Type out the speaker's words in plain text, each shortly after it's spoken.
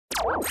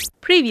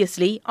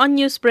Previously on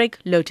Newsbreak,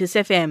 Lotus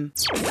FM.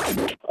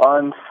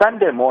 On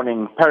Sunday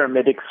morning,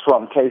 paramedics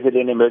from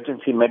KZN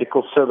Emergency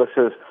Medical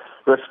Services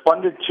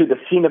responded to the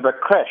scene of a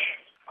crash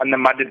on the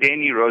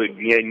Madadeni road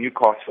near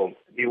Newcastle.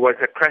 There was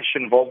a crash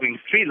involving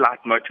 3 light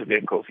motor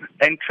vehicles,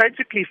 and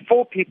tragically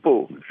 4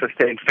 people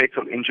sustained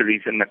fatal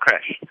injuries in the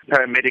crash.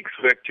 Paramedics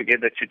worked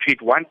together to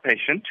treat one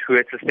patient who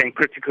had sustained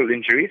critical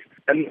injuries,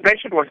 and the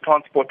patient was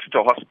transported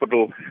to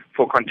hospital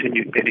for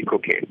continued medical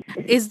care.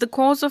 Is the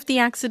cause of the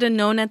accident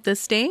known at this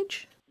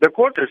stage? The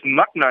cause is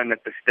not known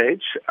at this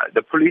stage.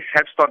 The police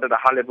have started a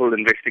high-level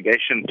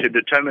investigation to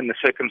determine the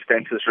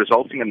circumstances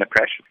resulting in the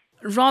crash.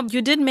 Rob,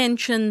 you did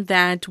mention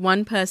that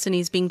one person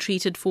is being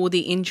treated for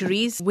the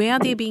injuries. Where are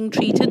they being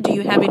treated? Do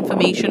you have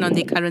information on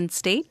their current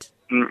state?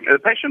 The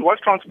patient was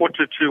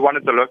transported to one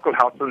of the local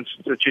health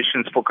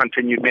institutions for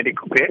continued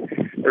medical care.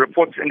 The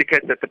reports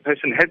indicate that the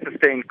person had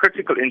sustained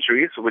critical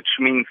injuries, which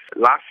means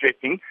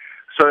life-threatening.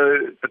 So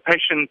the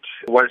patient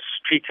was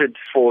treated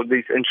for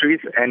these injuries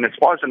and, as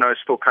far as I know, is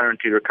still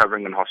currently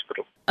recovering in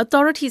hospital.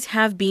 Authorities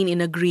have been in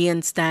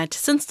agreement that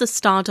since the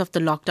start of the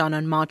lockdown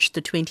on March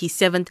the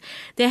 27th,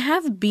 there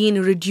have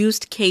been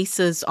reduced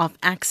cases of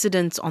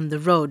accidents on the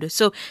road.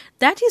 So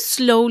that is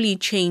slowly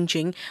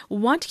changing.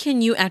 What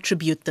can you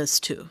attribute this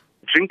to?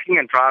 Drinking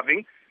and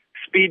driving,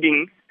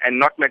 speeding, and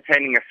not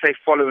maintaining a safe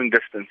following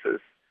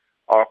distances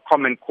are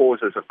common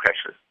causes of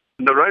crashes.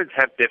 The roads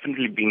have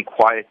definitely been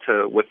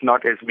quieter with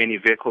not as many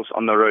vehicles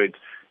on the roads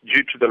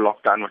due to the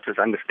lockdown, which is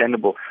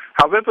understandable.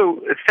 However,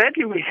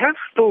 sadly, we have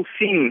still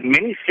seen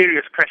many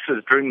serious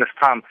crashes during this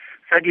time.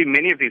 Sadly,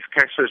 many of these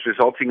crashes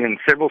resulting in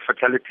several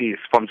fatalities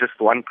from just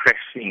one crash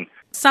scene.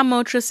 Some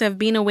motorists have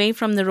been away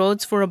from the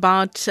roads for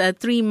about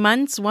 3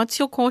 months. What's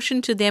your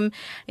caution to them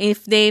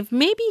if they've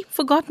maybe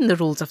forgotten the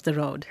rules of the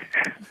road?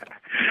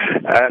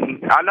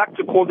 I like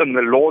to call them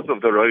the laws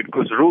of the road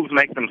because rules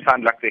make them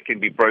sound like they can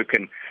be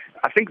broken.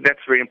 I think that's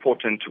very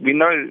important. We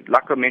know,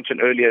 like I mentioned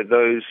earlier,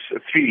 those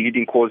 3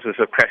 leading causes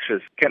of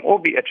crashes can all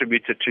be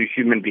attributed to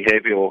human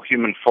behavior or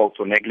human fault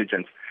or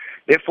negligence.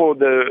 Therefore,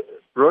 the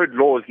road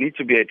laws need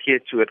to be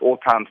adhered to at all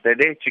times. They're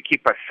there to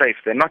keep us safe.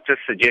 They're not just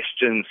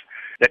suggestions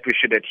that we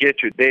should adhere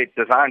to. They're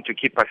designed to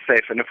keep us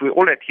safe. And if we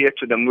all adhere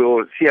to them,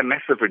 we'll see a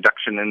massive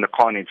reduction in the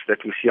carnage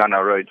that we see on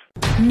our roads.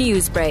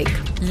 Newsbreak,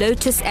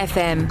 Lotus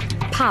FM,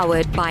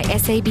 powered by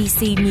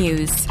SABC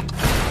News.